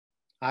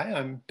Hi,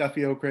 I'm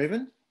Duffy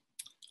O'Craven,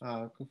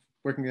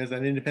 working as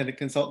an independent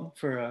consultant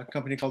for a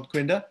company called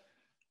Quinda.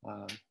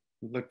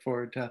 Look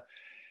forward to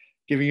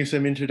giving you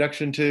some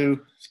introduction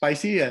to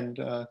Spicy and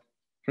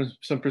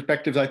some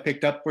perspectives I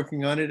picked up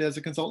working on it as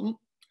a consultant.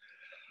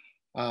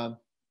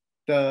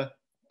 The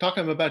talk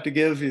I'm about to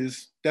give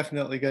is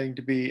definitely going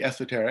to be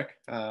esoteric,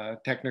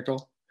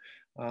 technical.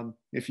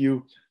 If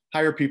you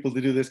hire people to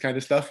do this kind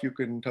of stuff, you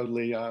can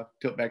totally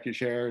tilt back your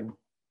chair and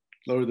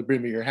lower the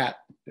brim of your hat.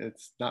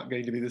 It's not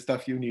going to be the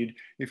stuff you need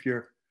if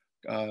you're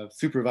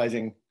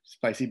supervising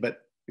Spicy,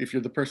 but if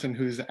you're the person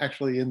who's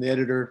actually in the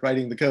editor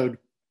writing the code,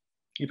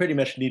 you pretty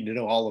much need to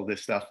know all of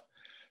this stuff.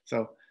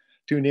 So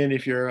tune in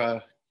if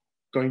you're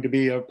going to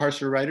be a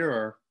parser writer,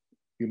 or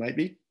you might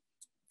be.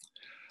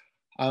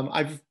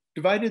 I've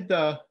divided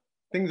the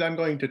things I'm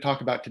going to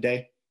talk about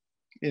today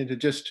into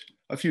just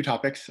a few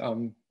topics.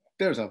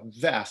 There's a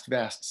vast,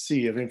 vast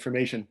sea of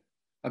information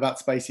about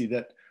Spicy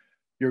that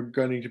you're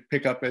going to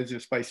pick up as a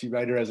Spicy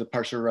writer, as a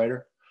parser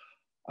writer.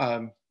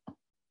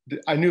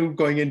 I knew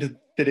going into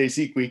today's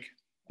Zeek week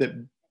that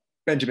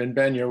Benjamin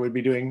Bannier would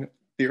be doing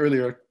the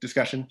earlier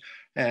discussion,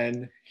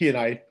 and he and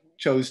I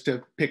chose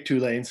to pick two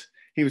lanes.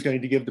 He was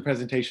going to give the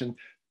presentation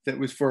that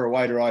was for a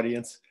wider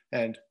audience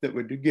and that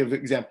would give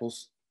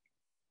examples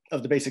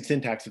of the basic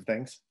syntax of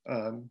things,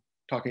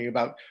 talking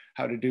about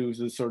how to do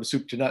the sort of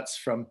soup to nuts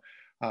from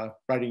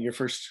writing your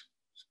first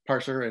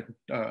parser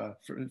and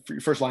for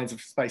your first lines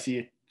of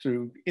Spicy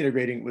through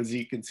integrating with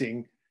Zeek and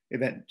seeing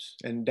events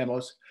and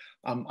demos.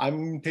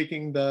 I'm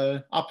taking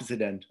the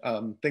opposite end,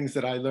 things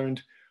that I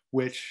learned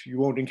which you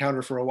won't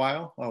encounter for a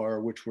while or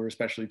which were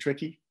especially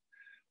tricky,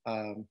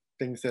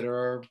 things that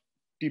are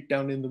deep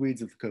down in the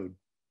weeds of the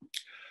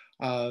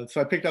code. So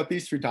I picked out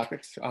these three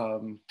topics.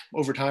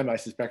 Over time, I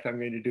suspect I'm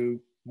going to do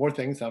more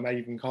things. I might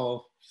even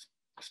call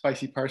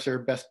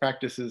Spicy-parser best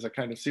practices a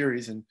kind of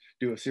series and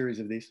do a series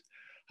of these.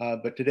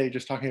 But today,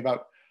 just talking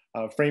about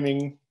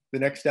framing the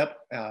next step,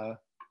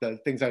 the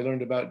things I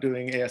learned about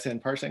doing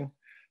ASN parsing,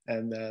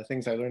 and the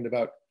things I learned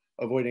about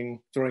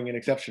avoiding throwing an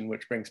exception,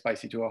 which brings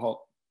Spicy to a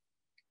halt.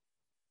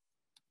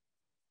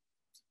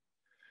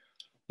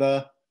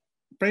 The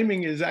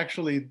framing is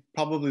actually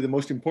probably the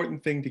most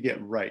important thing to get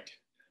right.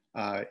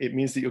 It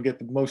means that you'll get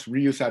the most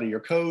reuse out of your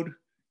code.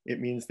 It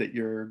means that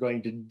you're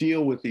going to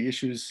deal with the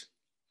issues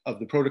of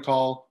the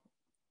protocol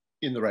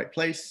in the right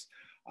place.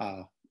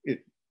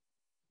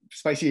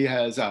 Spicy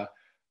has a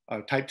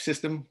type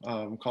system,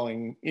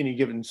 calling any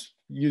given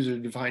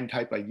user-defined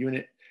type a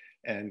unit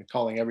and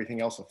calling everything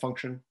else a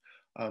function.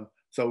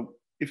 So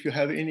if you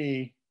have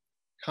any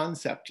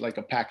concept like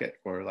a packet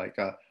or like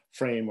a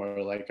frame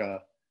or like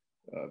a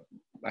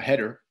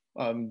header,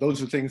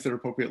 those are things that are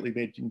appropriately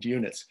made into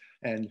units.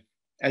 And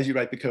as you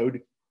write the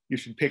code, you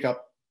should pick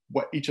up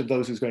what each of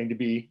those is going to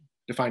be,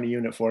 define a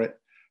unit for it,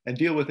 and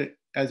deal with it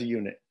as a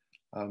unit.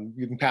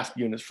 You can pass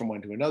units from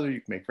one to another.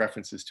 You can make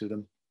references to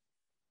them.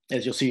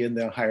 As you'll see in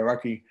the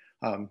hierarchy,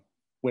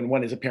 when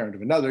one is a parent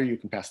of another, you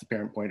can pass the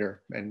parent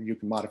pointer and you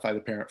can modify the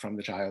parent from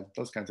the child,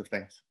 those kinds of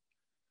things.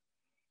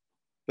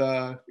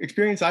 The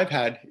experience I've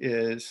had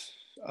is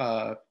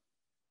the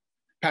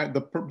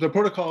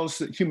protocols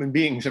that human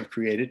beings have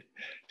created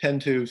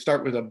tend to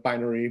start with a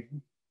binary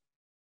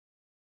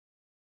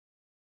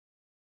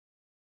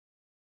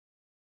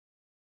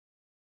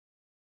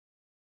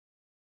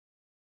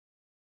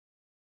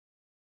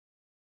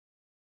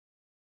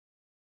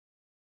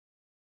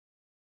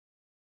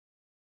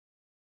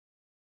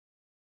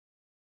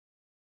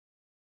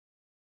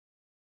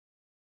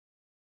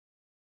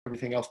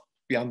everything else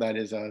beyond that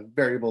is a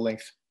variable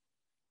length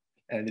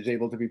and is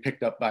able to be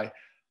picked up by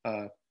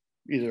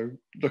either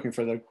looking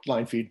for the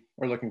line feed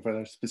or looking for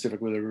the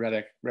specific with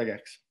a regex.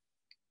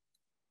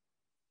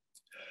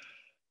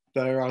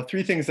 There are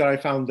three things that I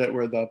found that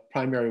were the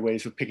primary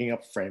ways of picking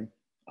up a frame.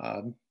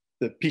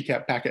 The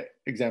PCAP packet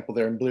example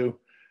there in blue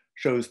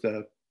shows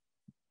the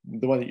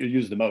one that you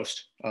use the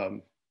most.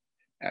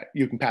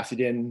 You can pass it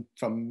in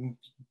from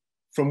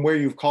where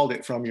you've called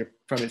it from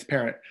its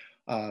parent.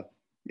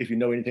 If you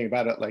know anything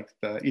about it, like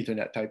the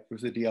Ethernet type or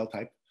the DL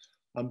type.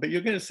 But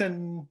you're going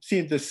to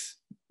see this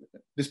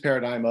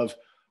paradigm of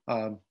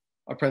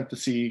a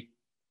parenthesis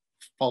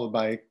followed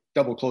by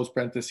double close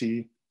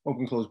parenthesis,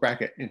 open close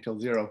bracket until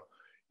 0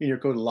 in your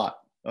code a lot,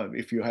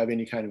 if you have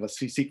any kind of a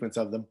sequence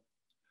of them.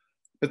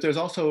 But there's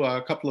also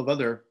a couple of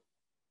other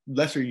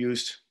lesser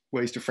used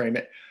ways to frame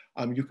it.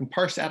 You can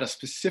parse at a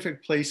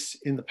specific place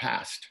in the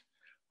past,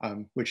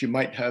 which you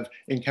might have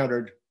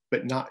encountered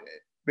but not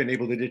been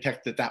able to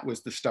detect that that was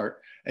the start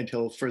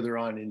until further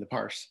on in the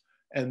parse.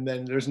 And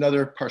then there's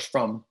another parse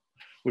from,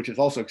 which is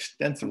also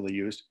extensively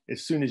used.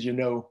 As soon as you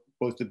know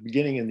both the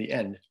beginning and the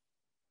end,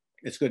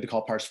 it's good to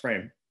call parse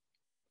frame.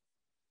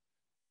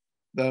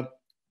 The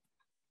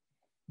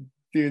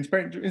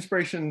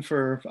inspiration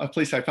for a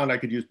place I found I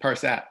could use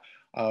parse at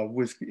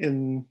was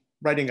in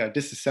writing a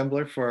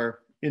disassembler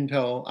for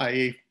Intel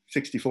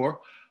IA64.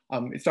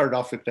 It started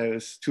off with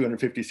those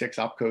 256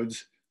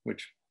 opcodes,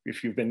 which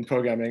if you've been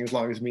programming as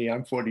long as me,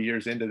 I'm 40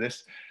 years into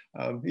this.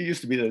 It used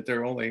to be that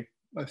there were only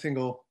a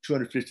single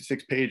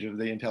 256 page of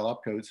the Intel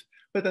opcodes,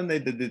 but then they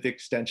did the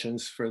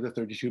extensions for the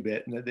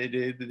 32-bit, and they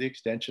did the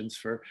extensions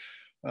for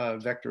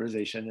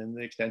vectorization and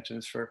the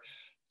extensions for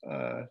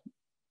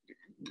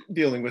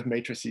dealing with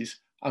matrices.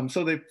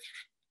 So they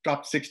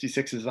dropped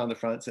 66s on the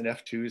fronts and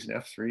F2s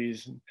and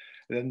F3s. And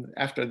then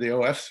after the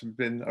OFs have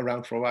been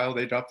around for a while,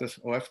 they dropped this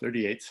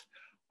OF38s.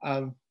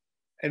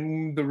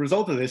 And the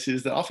result of this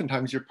is that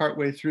oftentimes you're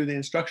partway through the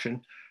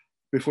instruction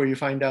before you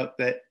find out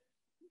that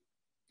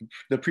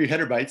the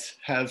pre-header bytes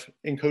have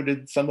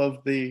encoded some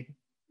of the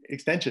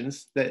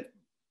extensions that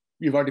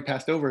you've already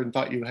passed over and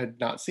thought you had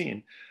not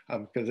seen,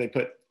 because they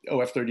put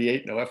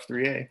OF38 and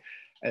OF3A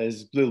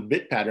as little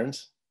bit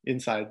patterns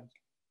inside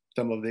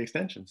some of the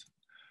extensions.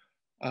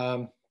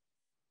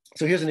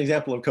 So here's an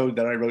example of code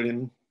that I wrote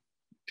in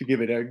to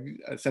give it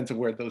a sense of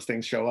where those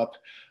things show up.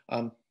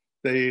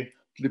 The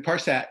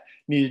parsat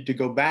needed to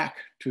go back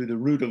to the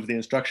root of the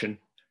instruction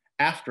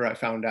after I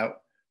found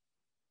out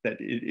that,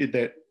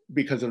 that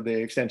because of the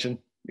extension,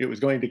 it was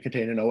going to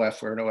contain an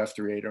OF or an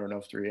OF38 or an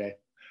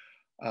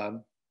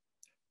OF3A.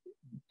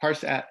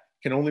 Parsat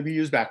can only be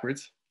used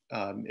backwards.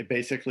 It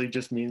basically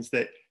just means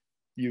that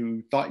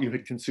you thought you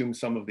had consumed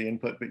some of the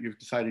input, but you've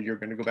decided you're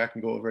going to go back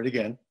and go over it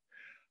again.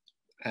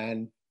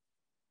 And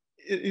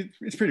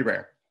it's pretty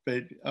rare,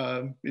 but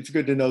it's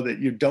good to know that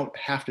you don't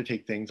have to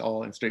take things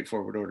all in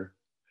straightforward order.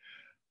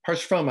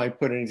 Parse from, I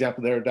put an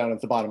example there down at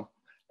the bottom.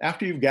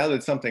 After you've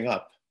gathered something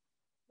up,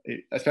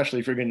 especially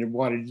if you're going to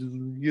want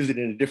to use it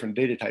in a different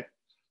data type,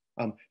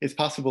 it's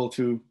possible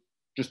to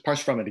just parse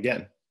from it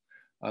again.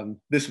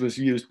 This was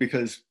used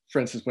because, for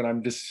instance, when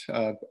I'm just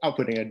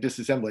outputting a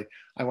disassembly,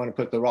 I want to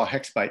put the raw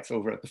hex bytes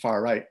over at the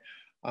far right.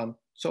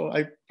 So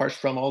I parse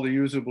from all the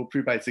usable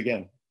pre-bytes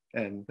again.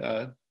 And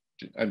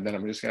then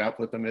I'm just going to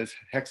output them as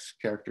hex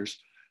characters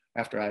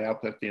after I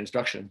output the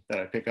instruction that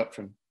I pick up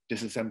from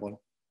disassembling.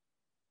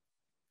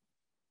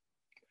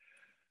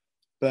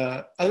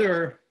 The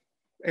other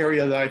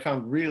area that I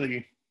found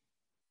really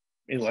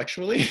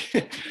intellectually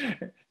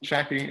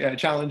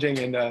challenging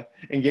and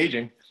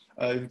engaging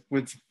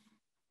was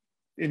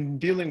in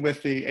dealing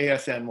with the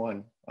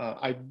ASN1.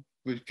 I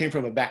came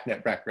from a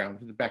BACnet background,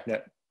 the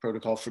BACnet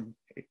protocol for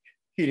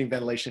heating,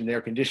 ventilation, and air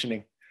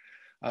conditioning.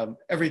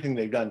 Everything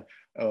they've done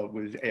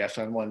was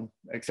ASN1,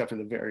 except for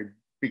the very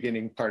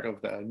beginning part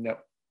of the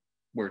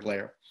network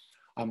layer.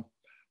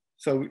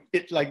 So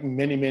it, like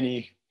many,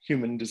 many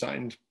human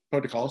designed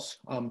protocols,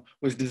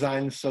 was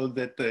designed so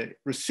that the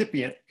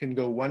recipient can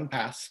go one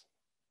pass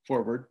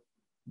forward,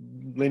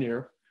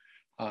 linear,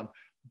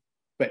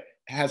 but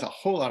has a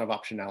whole lot of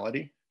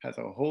optionality, has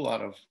a whole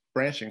lot of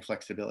branching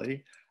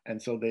flexibility.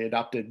 And so they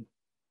adopted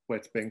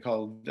what's been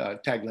called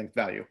tag length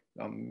value.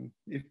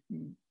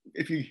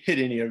 If you hit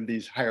any of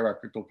these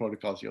hierarchical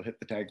protocols, you'll hit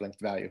the tag length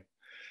value.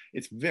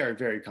 It's very,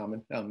 very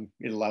common.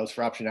 It allows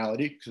for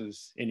optionality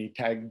because any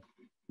tag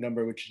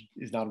number which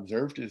is not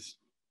observed is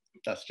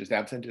thus just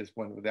absent is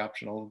one with the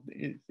optional.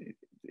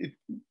 It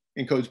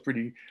encodes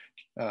pretty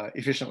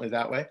efficiently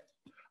that way.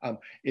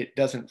 It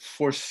doesn't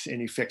force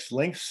any fixed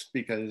lengths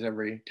because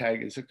every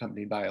tag is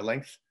accompanied by a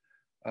length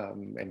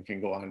and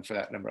can go on for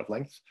that number of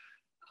lengths.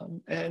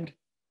 And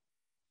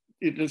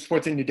it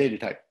supports any data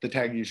type. The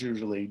tag is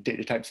usually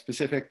data type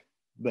specific,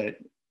 but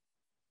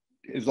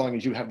as long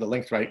as you have the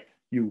length right,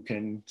 you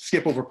can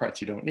skip over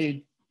parts you don't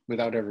need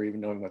without ever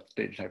even knowing what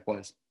the data type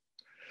was.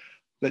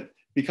 But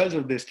because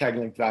of this tag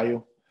length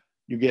value,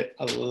 you get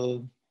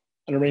an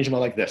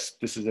arrangement like this.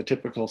 This is a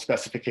typical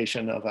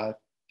specification of a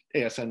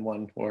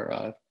ASN1 or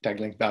a tag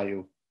length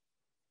value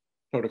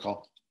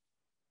protocol.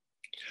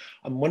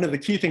 One of the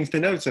key things to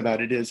notice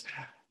about it is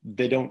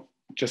they don't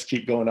just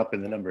keep going up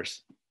in the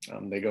numbers.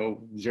 They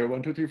go 0,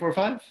 1, 2, 3, 4,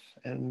 5.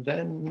 And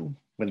then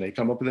when they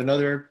come up with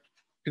another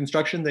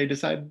construction, they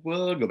decide,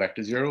 well, go back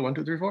to 0, 1,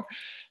 2, 3, 4.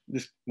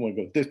 This one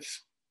goes,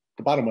 this,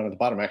 the bottom one at the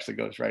bottom actually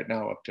goes right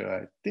now up to,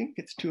 I think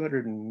it's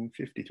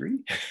 253.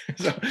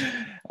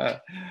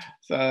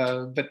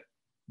 But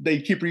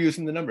they keep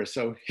reusing the numbers.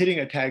 So hitting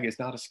a tag is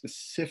not a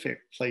specific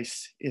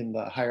place in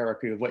the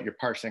hierarchy of what you're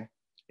parsing.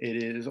 It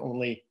is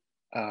only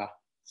a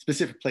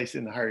specific place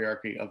in the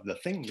hierarchy of the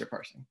thing you're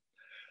parsing.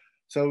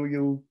 So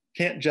you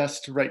can't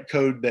just write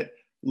code that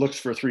looks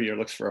for a 3 or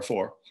looks for a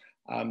 4.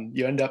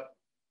 You end up,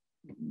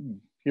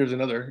 here's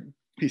another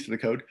piece of the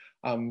code.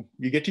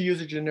 You get to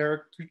use a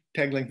generic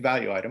tag length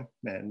value item,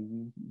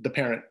 and the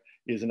parent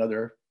is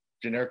another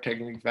generic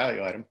tag length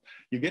value item.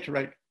 You get to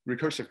write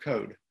recursive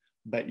code,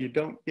 but you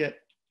don't get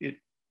it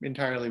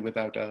entirely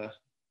without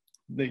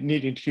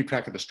needing to keep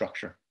track of the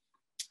structure.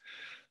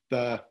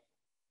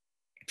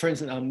 For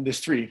instance,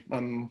 this 3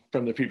 from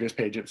the previous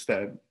page, it's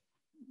the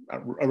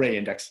array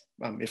index.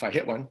 If I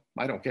hit one,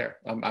 I don't care.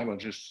 I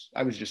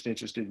was just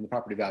interested in the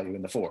property value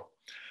in the 4.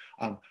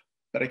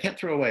 But I can't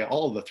throw away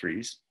all the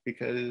 3s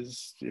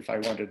because if I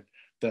wanted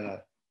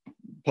the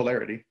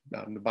polarity,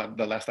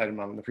 the last item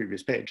on the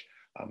previous page,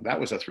 that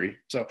was a 3.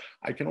 So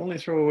I can only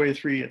throw away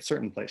 3 at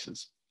certain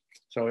places.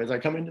 So as I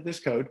come into this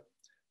code,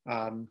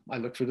 I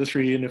look for the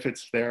 3, and if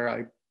it's there,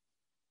 I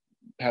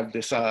have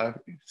this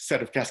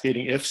set of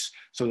cascading ifs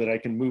so that I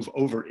can move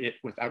over it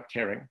without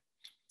caring.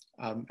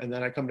 And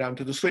then I come down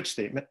to the switch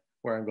statement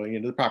where I'm going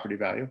into the property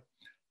value.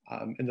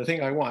 And the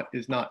thing I want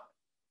is not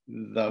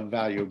the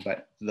value,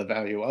 but the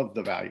value of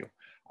the value.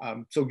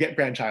 So get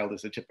grandchild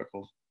is a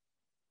typical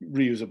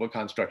reusable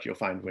construct you'll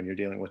find when you're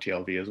dealing with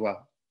TLV as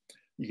well.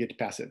 You get to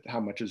pass it how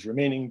much is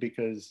remaining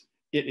because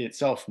it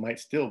itself might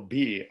still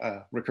be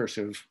a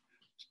recursive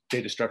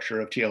data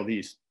structure of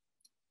TLVs.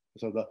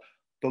 So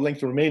the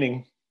length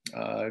remaining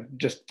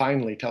just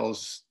finally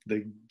tells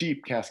the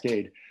deep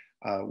cascade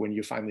when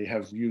you finally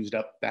have used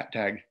up that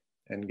tag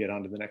and get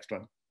on to the next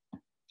one.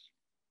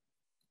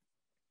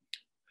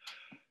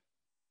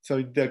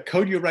 So the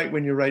code you write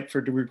when you write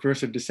for the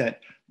recursive descent,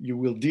 you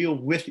will deal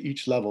with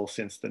each level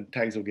since the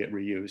tags will get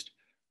reused.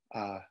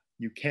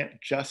 You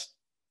can't just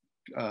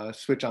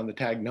switch on the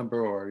tag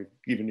number, or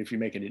even if you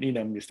make it an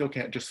enum, you still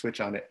can't just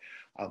switch on it.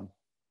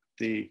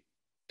 The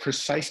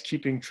precise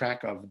keeping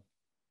track of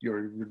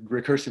your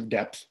recursive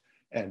depth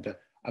and the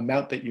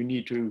amount that you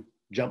need to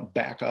jump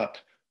back up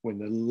when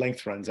the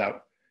length runs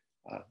out,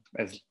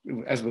 as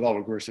with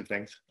all recursive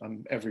things,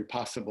 every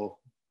possible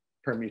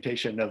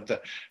permutation of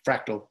the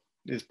fractal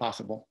is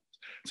possible.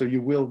 So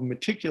you will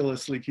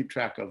meticulously keep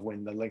track of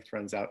when the length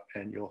runs out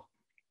and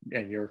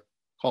your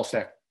call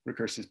stack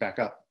recurses back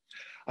up.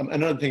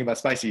 Another thing about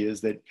Spicy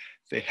is that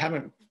they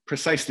haven't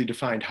precisely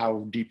defined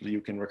how deeply you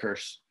can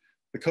recurse.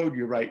 The code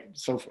you write,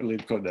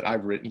 the code that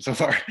I've written so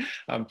far,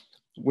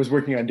 was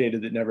working on data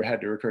that never had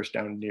to recurse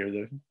down near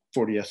the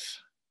 40th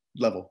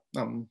level.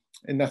 And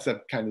that's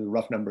a kind of the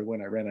rough number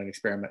when I ran an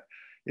experiment.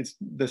 It's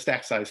the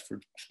stack size for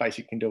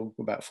Spicy can do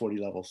about 40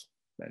 levels.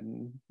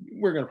 And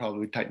we're going to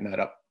probably tighten that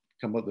up,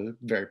 come up with a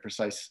very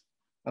precise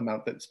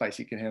amount that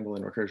Spicy can handle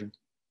in recursion.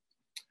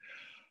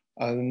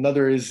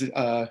 Another is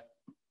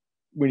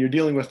when you're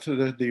dealing with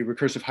the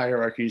recursive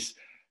hierarchies,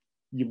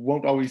 you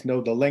won't always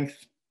know the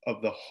length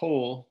of the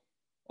whole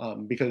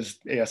because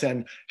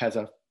ASN has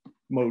a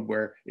mode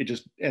where it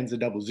just ends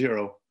a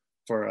 00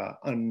 for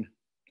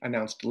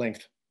unannounced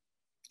length.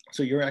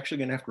 So you're actually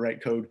going to have to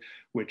write code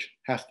which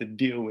has to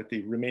deal with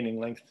the remaining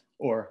length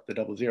or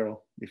the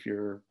 00 if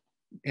you're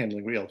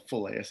handling real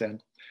full ASN.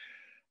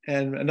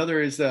 And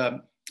another is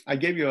I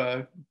gave you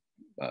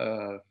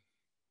a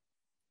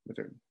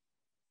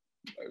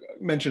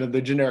mention of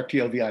the generic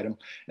TLV item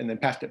and then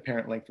passed it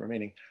parent length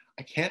remaining.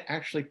 I can't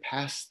actually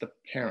pass the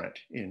parent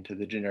into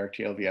the generic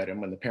TLV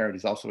item when the parent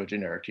is also a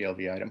generic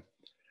TLV item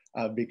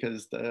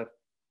because the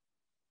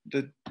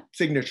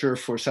signature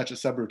for such a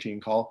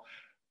subroutine call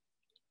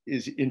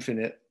is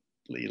infinitely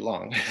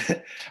long.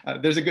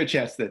 There's a good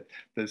chance that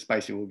the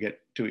Spicy will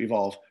get to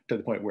evolve to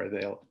the point where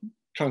they'll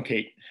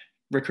truncate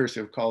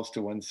recursive calls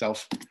to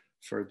oneself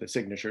for the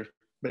signature.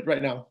 But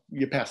right now,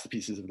 you pass the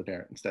pieces of the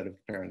parent instead of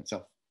the parent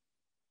itself.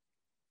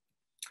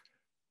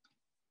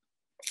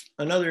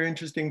 Another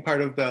interesting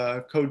part of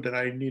the code that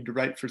I need to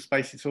write for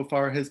Spicy so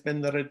far has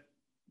been that it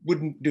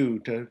wouldn't do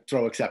to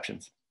throw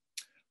exceptions.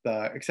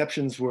 The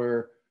exceptions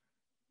were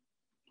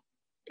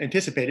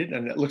anticipated,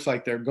 and it looks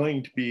like they're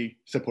going to be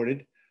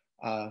supported.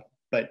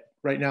 But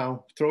right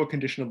now, throw a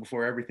conditional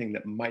before everything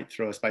that might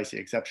throw a Spicy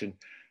exception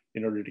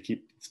in order to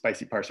keep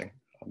Spicy parsing.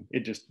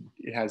 It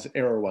has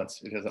error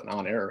once. It has an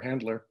on-error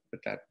handler,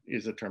 but that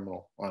is a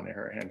terminal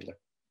on-error handler.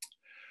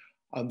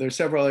 There's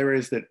several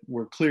areas that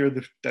were clear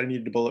that I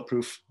needed to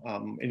bulletproof.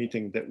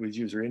 Anything that was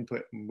user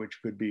input, which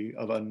could be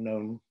of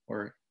unknown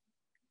or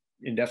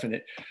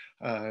indefinite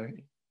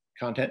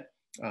content,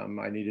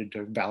 I needed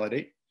to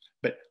validate.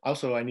 But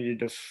also I needed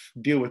to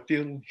deal with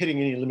hitting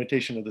any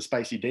limitation of the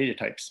Spicy data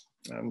types,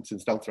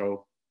 since they'll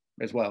throw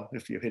as well.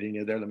 If you hit any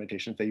of their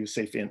limitations, they use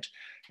safe int.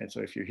 And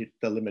so if you hit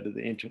the limit of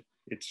the int,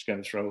 it's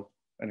going to throw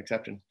an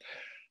exception.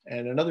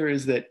 And another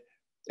is that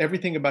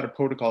everything about a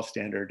protocol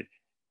standard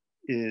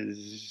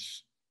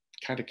is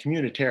kind of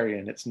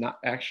communitarian. It's not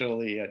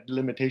actually a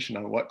limitation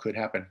on what could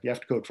happen. You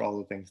have to code for all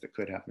the things that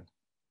could happen.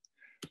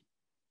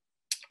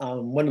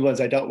 One of the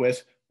ones I dealt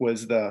with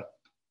was the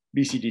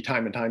BCD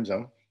time and time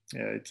zone.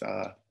 It's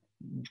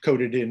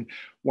coded in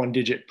 1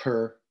 digit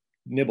per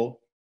nibble.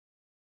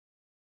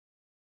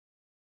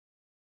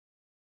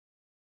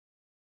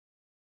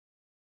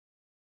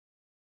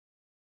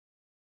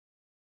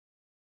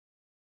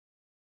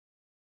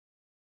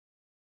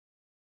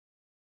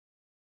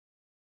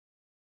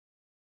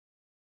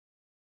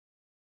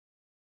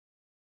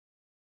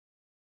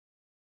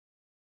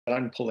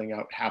 I'm pulling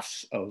out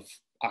halves of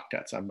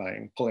octets. I'm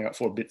pulling out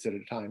 4 bits at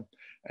a time,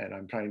 and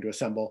I'm trying to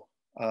assemble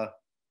a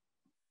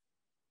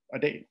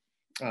date.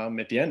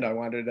 At the end, I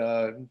wanted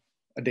a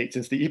date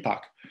since the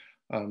epoch.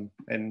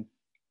 And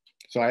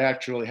so I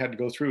actually had to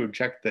go through and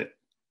check that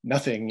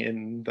nothing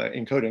in the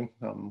encoding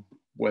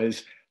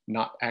was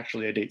not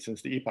actually a date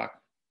since the epoch.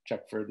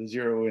 Check for the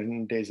 0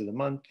 in days of the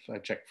month. I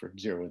checked for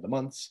 0 in the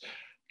months.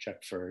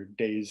 Check for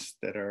days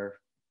that are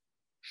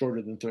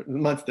shorter than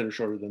months that are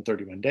shorter than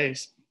 31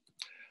 days.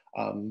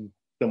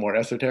 The more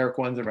esoteric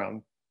ones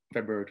around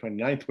February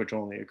 29th, which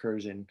only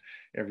occurs in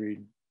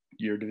every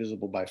year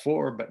divisible by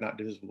 4, but not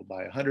divisible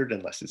by 100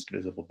 unless it's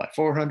divisible by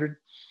 400.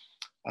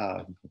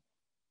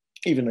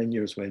 Even in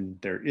years when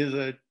there is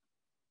a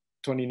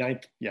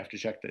 29th, you have to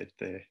check that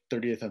the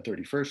 30th and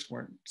 31st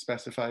weren't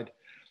specified.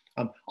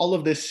 All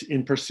of this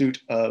in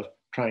pursuit of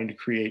trying to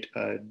create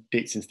a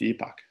date since the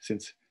epoch,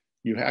 since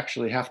you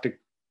actually have to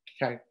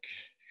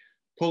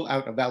pull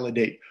out a valid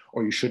date,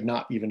 or you should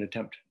not even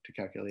attempt to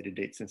calculate a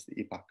date since the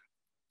epoch.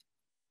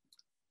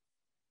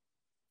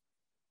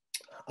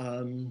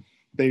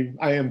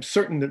 I am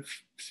certain that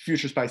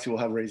future Spicy will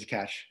have a raise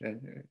catch,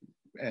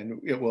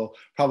 and it will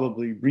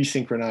probably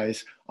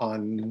resynchronize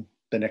on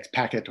the next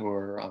packet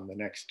or on the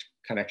next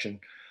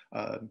connection.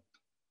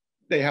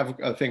 They have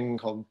a thing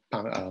called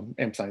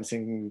ampersand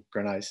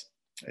synchronize.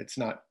 It's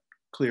not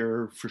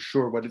clear for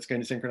sure what it's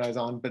going to synchronize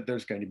on, but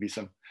there's going to be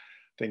some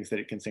things that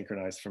it can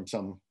synchronize from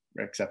some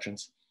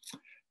exceptions.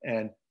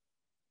 And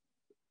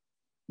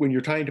when you're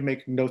trying to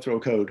make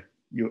no-throw code,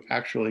 you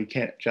actually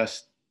can't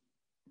just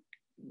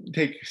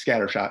take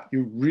scattershot.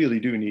 You really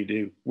do need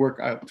to work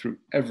out through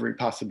every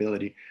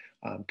possibility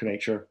to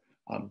make sure.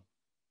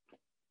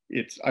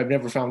 I've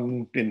never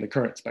found in the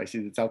current Spicy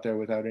that's out there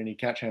without any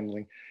catch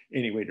handling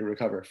any way to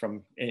recover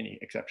from any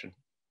exception.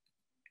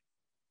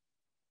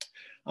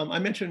 I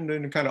mentioned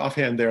in kind of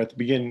offhand there at the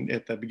beginning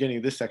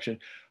of this section,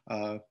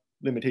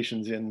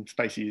 limitations in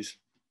Spicy's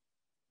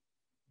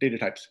data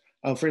types.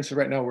 For instance,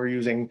 right now we're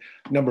using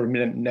number of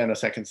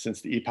nanoseconds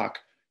since the epoch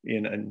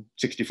in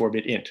a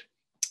 64-bit int.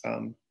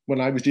 When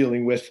I was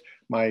dealing with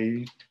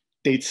my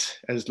dates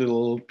as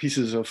little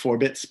pieces of 4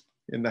 bits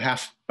in the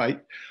half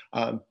byte,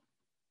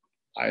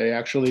 I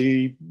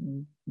actually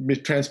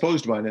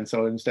transposed one. And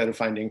so instead of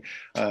finding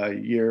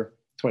year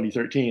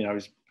 2013,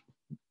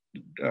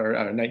 or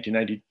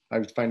 1990, I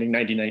was finding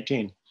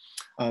 1919.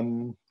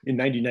 In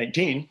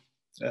 1919,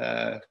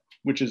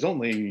 which is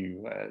only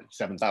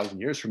 7,000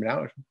 years from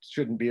now, it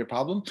shouldn't be a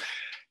problem.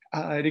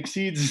 It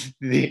exceeds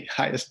the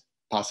highest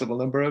possible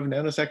number of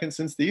nanoseconds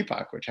since the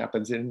epoch, which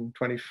happens in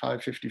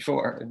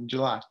 2554 in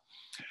July.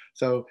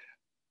 So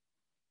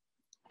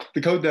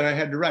the code that I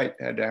had to write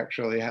had to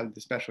actually have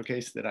the special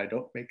case that I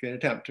don't make an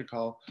attempt to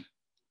call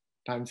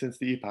time since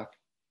the epoch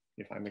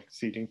if I'm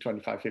exceeding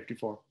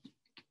 2554.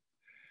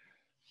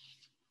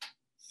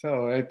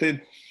 So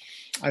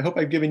I hope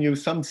I've given you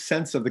some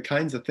sense of the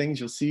kinds of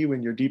things you'll see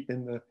when you're deep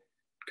in the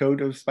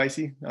code of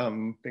Spicy,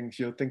 things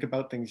you'll think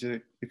about, things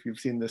if you've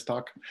seen this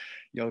talk,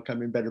 you'll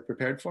come in better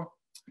prepared for.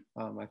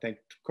 I thank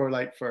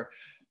Corelight for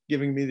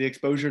giving me the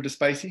exposure to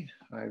Spicy.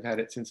 I've had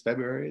it since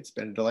February. It's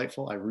been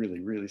delightful. I really,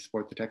 really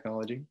support the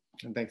technology.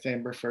 And thanks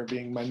Amber for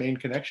being my main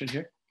connection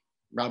here.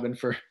 Robin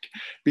for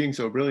being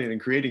so brilliant in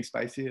creating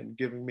Spicy and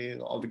giving me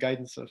all the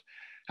guidance of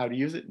how to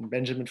use it, and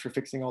Benjamin for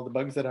fixing all the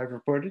bugs that I've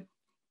reported.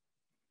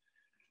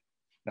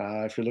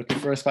 If you're looking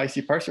for a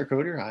Spicy parser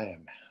coder, I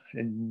am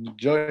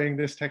enjoying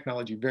this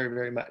technology very,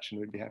 very much and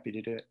would be happy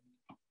to do it.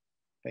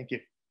 Thank you.